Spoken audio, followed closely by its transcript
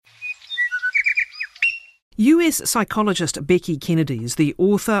US psychologist Becky Kennedy is the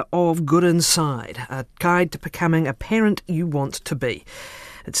author of Good Inside, a guide to becoming a parent you want to be.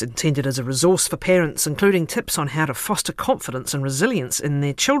 It's intended as a resource for parents, including tips on how to foster confidence and resilience in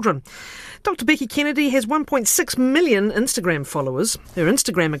their children. Dr. Becky Kennedy has 1.6 million Instagram followers. Her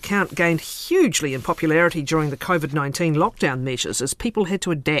Instagram account gained hugely in popularity during the COVID-19 lockdown measures as people had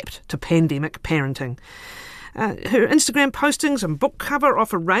to adapt to pandemic parenting. Her Instagram postings and book cover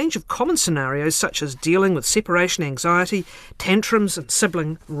offer a range of common scenarios such as dealing with separation anxiety, tantrums and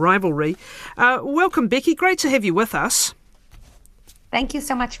sibling rivalry. Welcome, Becky. Great to have you with us. Thank you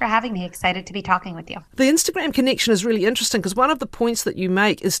so much for having me. Excited to be talking with you. The Instagram connection is really interesting because one of the points that you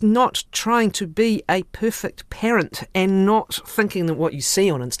make is not trying to be a perfect parent and not thinking that what you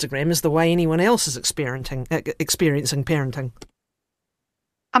see on Instagram is the way anyone else is experiencing parenting.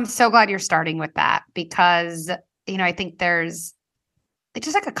 I'm so glad you're starting with that because, I think it's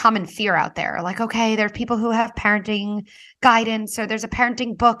just like a common fear out there. Like, okay, there's people who have parenting guidance or there's a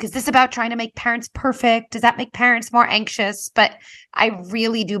parenting book. Is this about trying to make parents perfect? Does that make parents more anxious? But I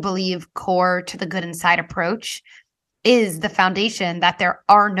really do believe core to the Good Inside approach is the foundation that there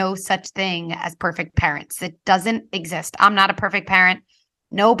are no such thing as perfect parents. It doesn't exist. I'm not a perfect parent.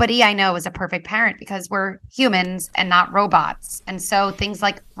 Nobody I know is a perfect parent because we're humans and not robots. And so things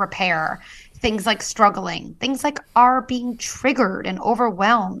like repair, things like struggling, things like are being triggered and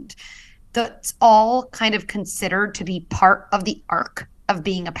overwhelmed, that's all kind of considered to be part of the arc of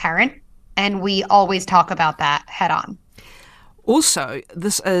being a parent. And we always talk about that head on. Also,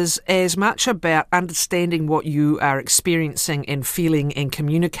 this is as much about understanding what you are experiencing and feeling and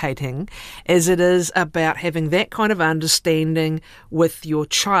communicating as it is about having that kind of understanding with your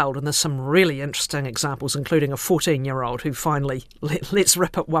child. And there's some really interesting examples, including a 14-year-old who finally lets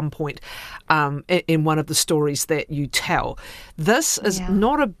rip at one point in one of the stories that you tell. This is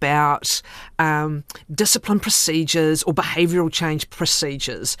not about discipline procedures or behavioural change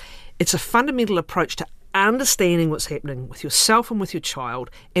procedures. It's a fundamental approach to understanding what's happening with yourself and with your child,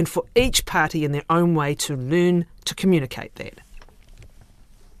 and for each party in their own way to learn to communicate that.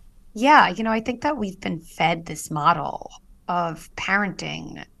 Yeah, I think that we've been fed this model of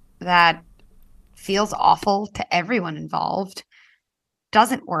parenting that feels awful to everyone involved,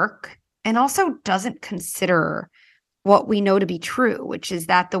 doesn't work, and also doesn't consider what we know to be true, which is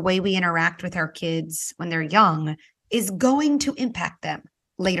that the way we interact with our kids when they're young is going to impact them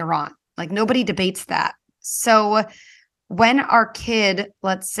later on. Like, nobody debates that. So when our kid,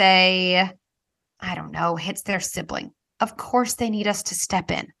 let's say, hits their sibling, of course they need us to step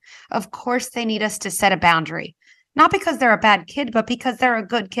in. Of course they need us to set a boundary. Not because they're a bad kid, but because they're a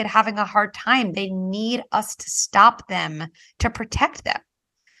good kid having a hard time. They need us to stop them, to protect them.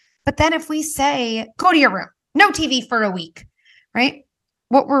 But then if we say, go to your room, no TV for a week, right?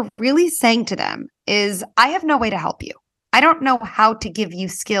 What we're really saying to them is, I have no way to help you. I don't know how to give you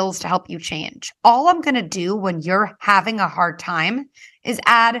skills to help you change. All I'm going to do when you're having a hard time is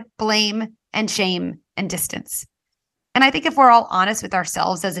add blame and shame and distance. And I think if we're all honest with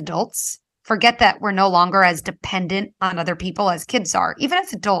ourselves as adults, forget that we're no longer as dependent on other people as kids are. Even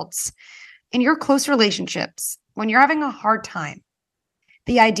as adults, in your close relationships, when you're having a hard time,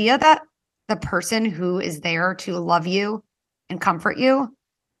 the idea that the person who is there to love you and comfort you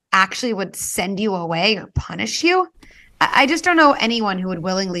actually would send you away or punish you, I just don't know anyone who would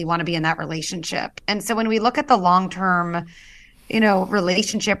willingly want to be in that relationship. And so when we look at the long-term,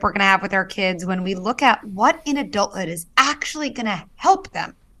 relationship we're going to have with our kids, when we look at what in adulthood is actually going to help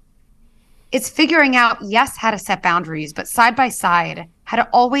them, it's figuring out, yes, how to set boundaries, but side by side, how to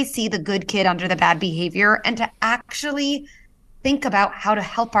always see the good kid under the bad behavior and to actually think about how to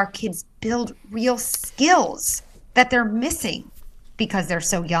help our kids build real skills that they're missing because they're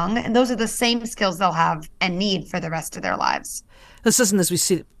so young. And those are the same skills they'll have and need for the rest of their lives. This isn't, as we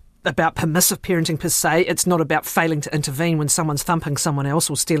said, about permissive parenting per se. It's not about failing to intervene when someone's thumping someone else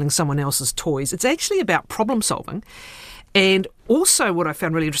or stealing someone else's toys. It's actually about problem solving. And also what I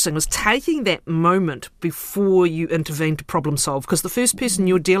found really interesting was taking that moment before you intervene to problem solve, because the first person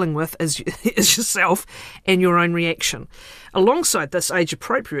you're dealing with is yourself and your own reaction. Alongside this, age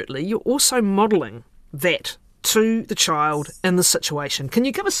appropriately, you're also modelling that to the child in the situation. Can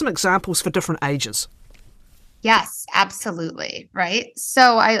you give us some examples for different ages? Yes, absolutely. Right.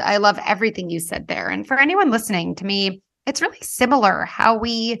 So I love everything you said there. And for anyone listening, to me, it's really similar how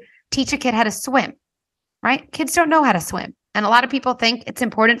we teach a kid how to swim, right? Kids don't know how to swim. And a lot of people think it's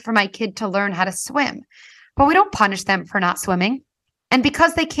important for my kid to learn how to swim, but we don't punish them for not swimming. And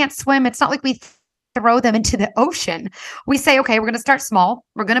because they can't swim, it's not like we throw them into the ocean. We say, okay, we're going to start small.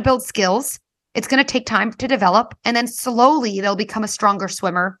 We're going to build skills. It's going to take time to develop. And then slowly they'll become a stronger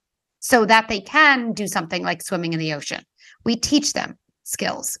swimmer. so that they can do something like swimming in the ocean. We teach them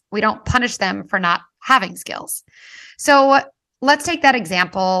skills. We don't punish them for not having skills. So let's take that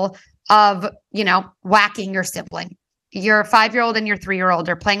example of, whacking your sibling. Your 5-year-old and your 3-year-old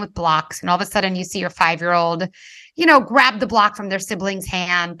are playing with blocks, and all of a sudden you see your 5-year-old, grab the block from their sibling's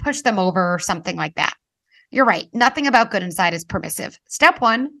hand, push them over, or something like that. You're right. Nothing about Good Inside is permissive. Step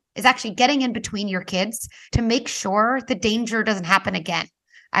one is actually getting in between your kids to make sure the danger doesn't happen again.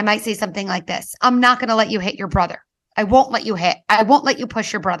 I might say something like this: I'm not going to let you hit your brother. I won't let you hit. I won't let you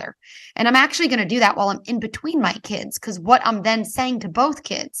push your brother. And I'm actually going to do that while I'm in between my kids, because what I'm then saying to both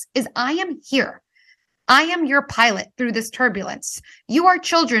kids is, I am here. I am your pilot through this turbulence. You are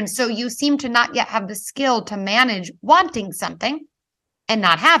children, so you seem to not yet have the skill to manage wanting something and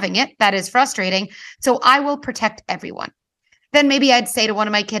not having it. That is frustrating. So I will protect everyone. Then maybe I'd say to one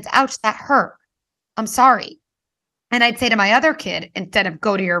of my kids, ouch, that hurt. I'm sorry. And I'd say to my other kid, instead of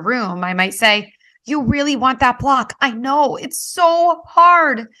go to your room, I might say, you really want that block. I know it's so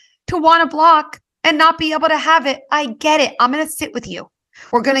hard to want a block and not be able to have it. I get it. I'm going to sit with you.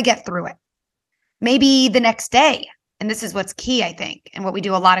 We're going to get through it. Maybe the next day, and this is what's key, I think, and what we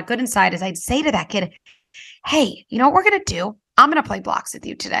do a lot of Good Inside is I'd say to that kid, hey, you know what we're going to do? I'm going to play blocks with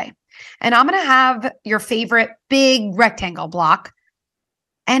you today. And I'm going to have your favorite big rectangle block.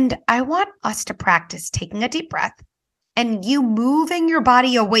 And I want us to practice taking a deep breath and you moving your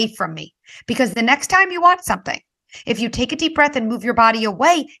body away from me. Because the next time you want something, if you take a deep breath and move your body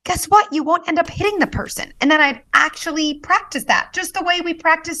away, guess what? You won't end up hitting the person. And then I'd actually practice that just the way we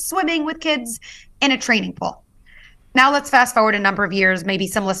practice swimming with kids in a training pool. Now let's fast forward a number of years. Maybe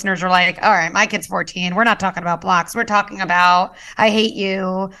some listeners are like, all right, my kid's 14. We're not talking about blocks. We're talking about, I hate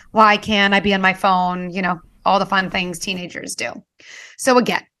you. Why can't I be on my phone? All the fun things teenagers do. So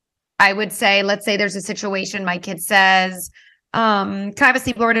again, I would say, let's say there's a situation. My kid says, can I have a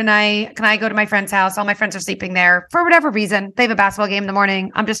sleepover tonight? Can I go to my friend's house? All my friends are sleeping there for whatever reason. They have a basketball game in the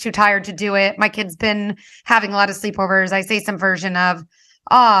morning. I'm just too tired to do it. My kid's been having a lot of sleepovers. I say some version of,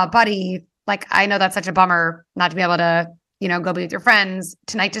 buddy, like, I know that's such a bummer not to be able to, go be with your friends.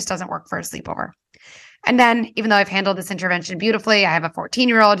 Tonight just doesn't work for a sleepover. And then even though I've handled this intervention beautifully, I have a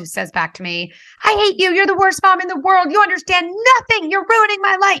 14-year-old who says back to me, I hate you. You're the worst mom in the world. You understand nothing. You're ruining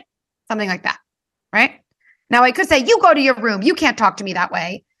my life. Something like that, right? Now, I could say, you go to your room. You can't talk to me that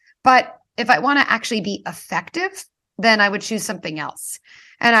way. But if I want to actually be effective, then I would choose something else.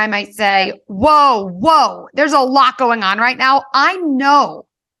 And I might say, whoa, there's a lot going on right now. I know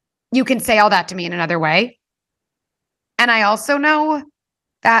you can say all that to me in another way. And I also know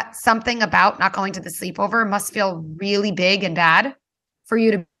that something about not going to the sleepover must feel really big and bad for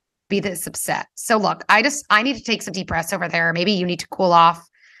you to be this upset. So look, I need to take some deep breaths over there. Maybe you need to cool off.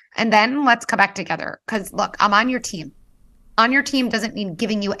 And then let's come back together. Because look, I'm on your team. On your team doesn't mean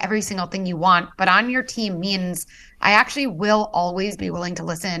giving you every single thing you want, but on your team means I actually will always be willing to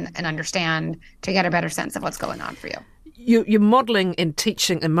listen and understand to get a better sense of what's going on for you. You're modelling and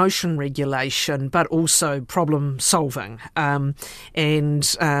teaching emotion regulation, but also problem solving. Again,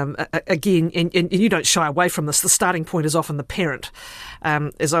 you don't shy away from this. The starting point is often the parent.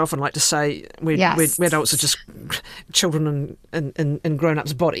 As I often like to say, we're adults are just children in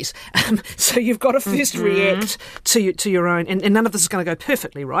grown-ups' bodies. So you've got to first react to your own, and none of this is going to go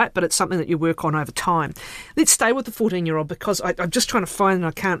perfectly, right? But it's something that you work on over time. Let's stay with the 14-year-old because I'm just trying to find, and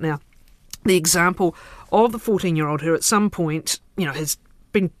I can't now, the example of the 14-year-old who at some point, has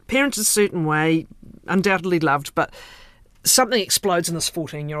been parented a certain way, undoubtedly loved, but something explodes in this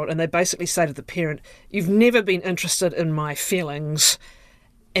 14-year-old and they basically say to the parent, you've never been interested in my feelings,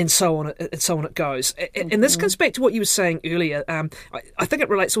 and so on it goes. And this comes back to what you were saying earlier. I think it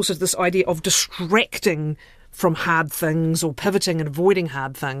relates also to this idea of distracting from hard things or pivoting and avoiding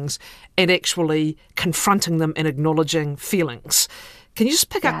hard things and actually confronting them and acknowledging feelings. Can you just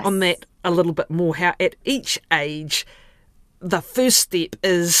pick up on that a little bit more? How at each age, the first step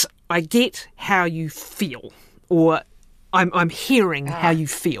is I get how you feel, or I'm hearing how you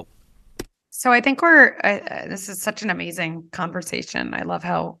feel. So I think this is such an amazing conversation. I love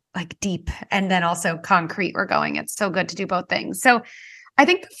how deep and then also concrete we're going. It's so good to do both things. So I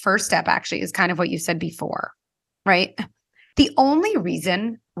think the first step actually is kind of what you said before, right? The only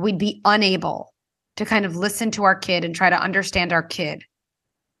reason we'd be unable to kind of listen to our kid and try to understand our kid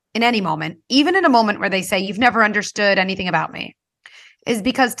in any moment, even in a moment where they say, you've never understood anything about me, is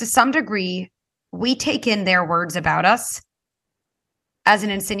because to some degree, we take in their words about us as an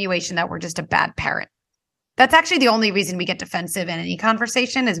insinuation that we're just a bad parent. That's actually the only reason we get defensive in any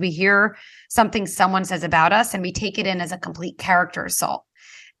conversation is we hear something someone says about us and we take it in as a complete character assault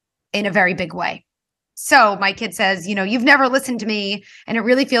in a very big way. So my kid says, you've never listened to me. And it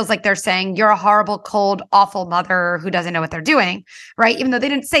really feels like they're saying you're a horrible, cold, awful mother who doesn't know what they're doing, right? Even though they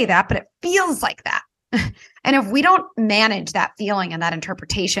didn't say that, but it feels like that. And if we don't manage that feeling and that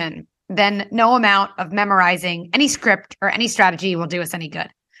interpretation, then no amount of memorizing any script or any strategy will do us any good.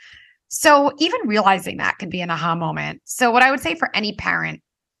 So even realizing that can be an aha moment. So what I would say for any parent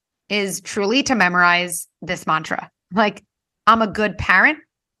is truly to memorize this mantra. Like, I'm a good parent,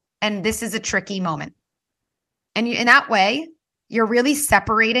 and this is a tricky moment. And in that way, you're really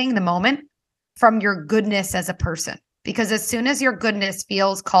separating the moment from your goodness as a person. Because as soon as your goodness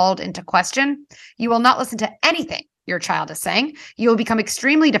feels called into question, you will not listen to anything your child is saying. You will become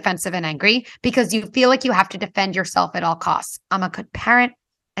extremely defensive and angry because you feel like you have to defend yourself at all costs. I'm a good parent,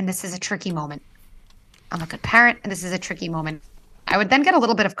 and this is a tricky moment. I'm a good parent, and this is a tricky moment. I would then get a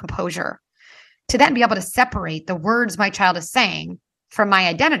little bit of composure to then be able to separate the words my child is saying from my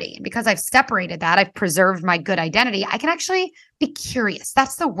identity. And because I've separated that, I've preserved my good identity, I can actually be curious.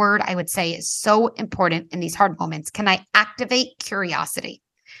 That's the word I would say is so important in these hard moments. Can I activate curiosity?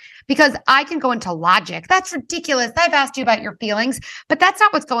 Because I can go into logic. That's ridiculous. I've asked you about your feelings, but that's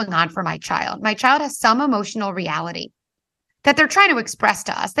not what's going on for my child. My child has some emotional reality that they're trying to express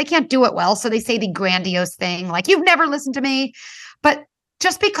to us. They can't do it well, so they say the grandiose thing like, you've never listened to me. But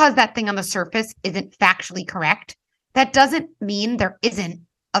just because that thing on the surface isn't factually correct, that doesn't mean there isn't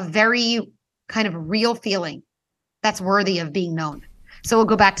a very kind of real feeling that's worthy of being known. So we'll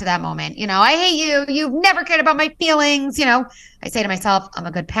go back to that moment. I hate you. You've never cared about my feelings. I say to myself, I'm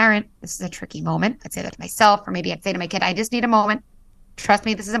a good parent. This is a tricky moment. I'd say that to myself, or maybe I'd say to my kid, I just need a moment. Trust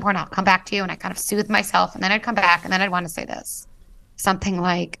me, this is important. I'll come back to you. And I kind of soothe myself. And then I'd come back and then I'd want to say this. Something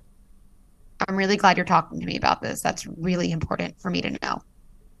like, I'm really glad you're talking to me about this. That's really important for me to know.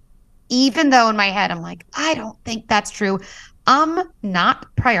 Even though in my head, I'm like, I don't think that's true. I'm not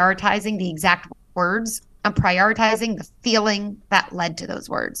prioritizing the exact words. I'm prioritizing the feeling that led to those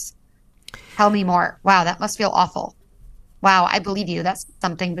words. Tell me more. Wow, that must feel awful. Wow, I believe you. That's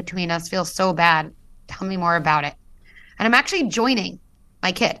something between us feels so bad. Tell me more about it. And I'm actually joining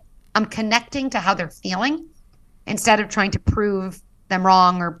my kid. I'm connecting to how they're feeling instead of trying to prove them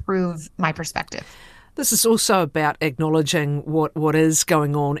wrong or prove my perspective. This is also about acknowledging what is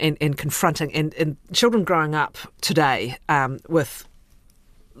going on and confronting and children growing up today with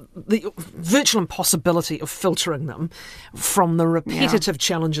the virtual impossibility of filtering them from the repetitive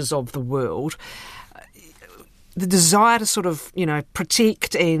challenges of the world. The desire to sort of,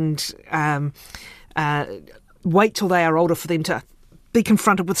 protect and wait till they are older for them to be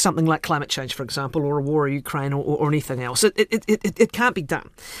confronted with something like climate change, for example, or a war in Ukraine or anything else. It can't be done.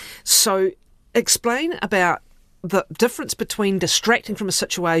 So explain about the difference between distracting from a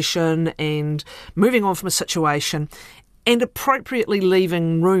situation and moving on from a situation and appropriately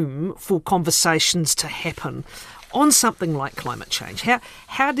leaving room for conversations to happen on something like climate change.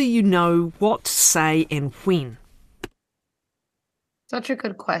 How do you know what to say and when? Such a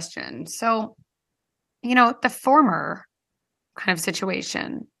good question. So, the former kind of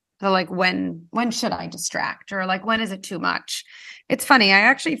situation, the like, when should I distract, or like, when is it too much? It's funny. I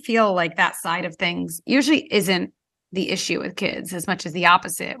actually feel like that side of things usually isn't the issue with kids as much as the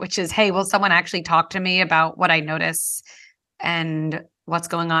opposite, which is, hey, will someone actually talk to me about what I notice and what's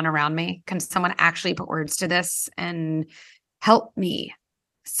going on around me? Can someone actually put words to this and help me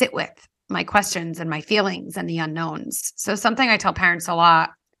sit with my questions and my feelings and the unknowns? So something I tell parents a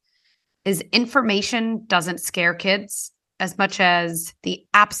lot is information doesn't scare kids as much as the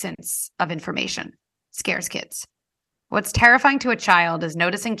absence of information scares kids. What's terrifying to a child is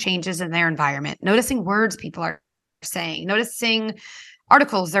noticing changes in their environment, noticing words people are saying, noticing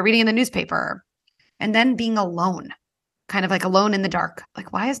articles they're reading in the newspaper, and then being alone, kind of like alone in the dark.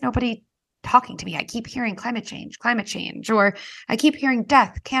 Like, why is nobody talking to me? I keep hearing climate change, or I keep hearing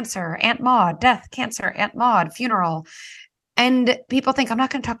death, cancer, Aunt Maud, death, cancer, Aunt Maud, funeral. And people think, I'm not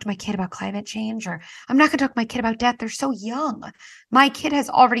going to talk to my kid about climate change, or I'm not going to talk to my kid about death. They're so young. My kid has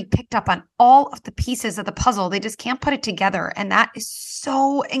already picked up on all of the pieces of the puzzle. They just can't put it together. And that is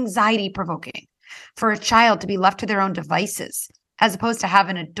so anxiety provoking for a child to be left to their own devices, as opposed to have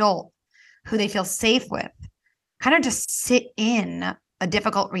an adult who they feel safe with, kind of just sit in a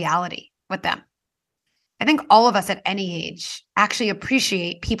difficult reality with them. I think all of us at any age actually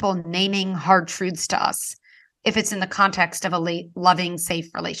appreciate people naming hard truths to us if it's in the context of a loving, safe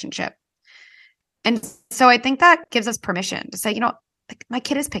relationship. And so I think that gives us permission to say, like, my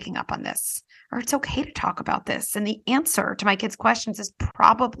kid is picking up on this, or it's okay to talk about this. And the answer to my kid's questions is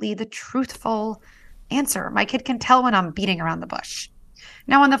probably the truthful answer. My kid can tell when I'm beating around the bush.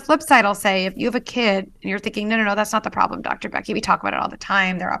 Now, on the flip side, I'll say, if you have a kid and you're thinking, no, that's not the problem, Dr. Becky, we talk about it all the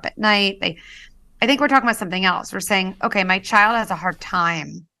time. They're up at night. I think we're talking about something else. We're saying, okay, my child has a hard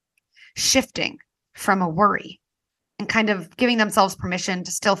time shifting from a worry and kind of giving themselves permission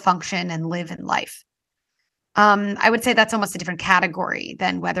to still function and live in life. I would say that's almost a different category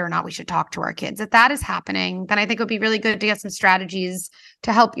than whether or not we should talk to our kids. If that is happening, then I think it would be really good to get some strategies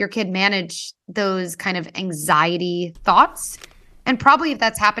to help your kid manage those kind of anxiety thoughts. And probably if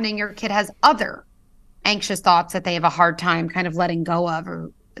that's happening, your kid has other anxious thoughts that they have a hard time kind of letting go of, or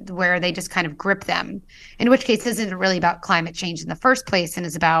where they just kind of grip them, in which case this isn't really about climate change in the first place and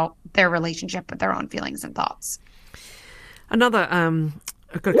is about their relationship with their own feelings and thoughts. Another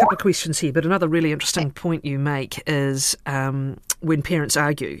I've got a couple of questions here, but another really interesting point you make is when parents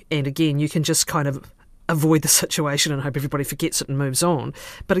argue, and again, you can just kind of avoid the situation and hope everybody forgets it and moves on.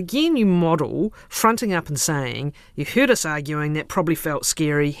 But again, you model fronting up and saying, you heard us arguing, that probably felt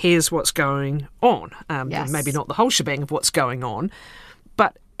scary, here's what's going on. Yes. Maybe not the whole shebang of what's going on,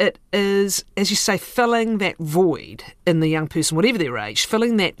 but it is, as you say, filling that void in the young person, whatever their age,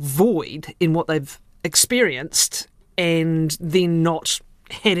 filling that void in what they've experienced and then not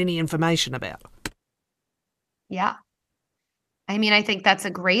had any information about. Yeah. I mean, I think that's a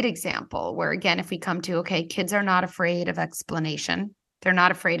great example where, again, if we come to, okay, kids are not afraid of explanation. They're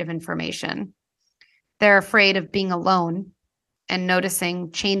not afraid of information. They're afraid of being alone and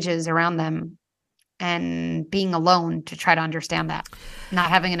noticing changes around them and being alone to try to understand that. Not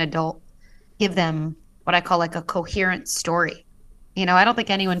having an adult give them what I call like a coherent story. You know, I don't think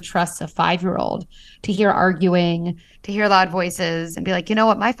anyone trusts a 5-year-old to hear arguing, to hear loud voices and be like, you know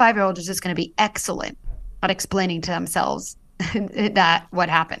what, my 5-year-old is just going to be excellent at explaining to themselves that what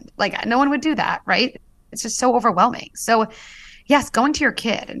happened. Like, no one would do that, right? It's just so overwhelming. So yes, going to your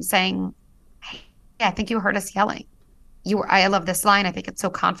kid and saying, hey, I think you heard us yelling. I love this line. I think it's so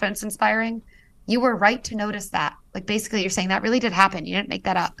confidence inspiring. You were right to notice that. Like, basically you're saying that really did happen. You didn't make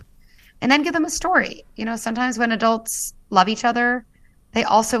that up. And then give them a story. You know, sometimes when adults love each other, they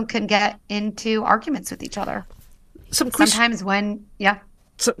also can get into arguments with each other. Sometimes when, yeah.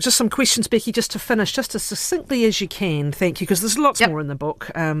 So just some questions, Becky, just to finish, just as succinctly as you can, thank you, because there's lots more in the book.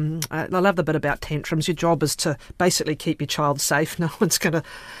 I love the bit about tantrums. Your job is to basically keep your child safe. No one's going to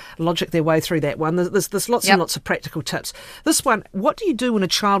logic their way through that one. There's lots and lots of practical tips. This one, what do you do when a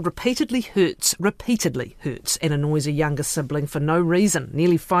child repeatedly hurts and annoys a younger sibling for no reason?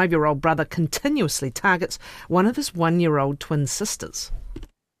 Nearly 5-year-old brother continuously targets one of his 1-year-old twin sisters.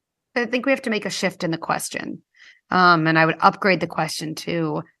 I think we have to make a shift in the question. And I would upgrade the question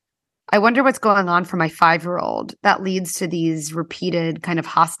to, I wonder what's going on for my 5-year-old that leads to these repeated kind of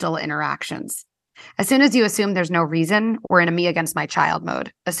hostile interactions. As soon as you assume there's no reason, we're in a me against my child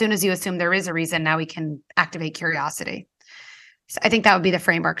mode. As soon as you assume there is a reason, now we can activate curiosity. So I think that would be the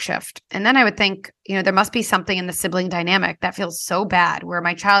framework shift. And then I would think, you know, there must be something in the sibling dynamic that feels so bad, where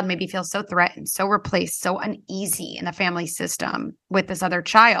my child maybe feels so threatened, so replaced, so uneasy in the family system with this other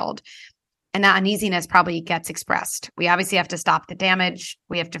child. And that uneasiness probably gets expressed. We obviously have to stop the damage.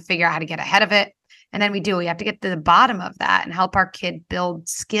 We have to figure out how to get ahead of it. And then we have to get to the bottom of that and help our kid build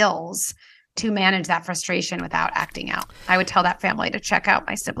skills to manage that frustration without acting out. I would tell that family to check out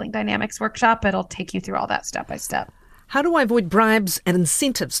my sibling dynamics workshop. It'll take you through all that step by step. How do I avoid bribes and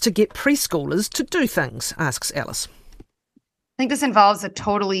incentives to get preschoolers to do things? Asks Alice. I think this involves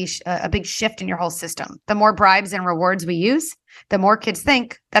a big shift in your whole system. The more bribes and rewards we use, the more kids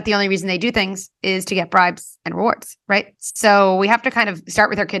think that the only reason they do things is to get bribes and rewards, right? So we have to kind of start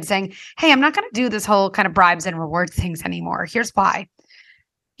with our kids saying, hey, I'm not going to do this whole kind of bribes and rewards things anymore. Here's why.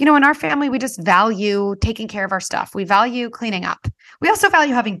 You know, in our family, we just value taking care of our stuff. We value cleaning up. We also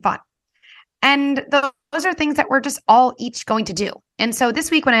value having fun. And those are things that we're just all each going to do. And so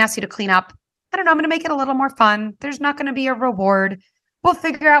this week when I asked you to clean up, I don't know, I'm going to make it a little more fun. There's not going to be a reward. We'll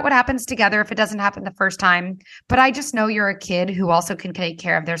figure out what happens together if it doesn't happen the first time. But I just know you're a kid who also can take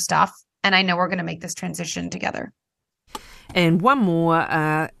care of their stuff. And I know we're going to make this transition together. And one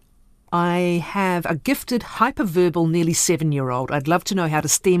more. I have a gifted, hyperverbal, nearly 7-year-old. I'd love to know how to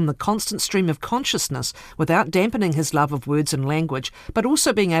stem the constant stream of consciousness without dampening his love of words and language, but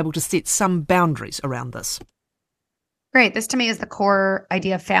also being able to set some boundaries around this. Great. This to me is the core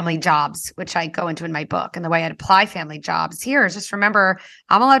idea of family jobs, which I go into in my book. And the way I'd apply family jobs here is just remember,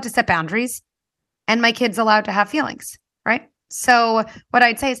 I'm allowed to set boundaries and my kid's allowed to have feelings, right? So what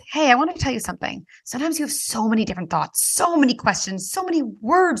I'd say is, hey, I want to tell you something. Sometimes you have so many different thoughts, so many questions, so many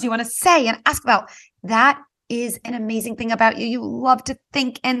words you want to say and ask about. That is an amazing thing about you. You love to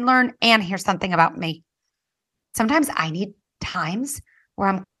think and learn. And here's something about me. Sometimes I need times where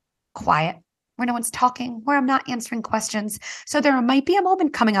I'm quiet where no one's talking, where I'm not answering questions. So there might be a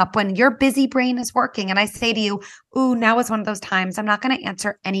moment coming up when your busy brain is working and I say to you, ooh, now is one of those times I'm not going to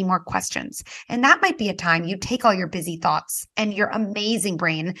answer any more questions. And that might be a time you take all your busy thoughts and your amazing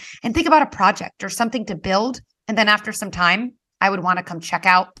brain and think about a project or something to build. And then after some time, I would want to come check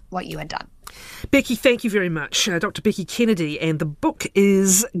out what you had done. Becky, thank you very much. Dr. Becky Kennedy, and the book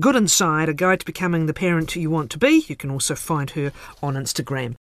is Good Inside, A Guide to Becoming the Parent You Want to Be. You can also find her on Instagram.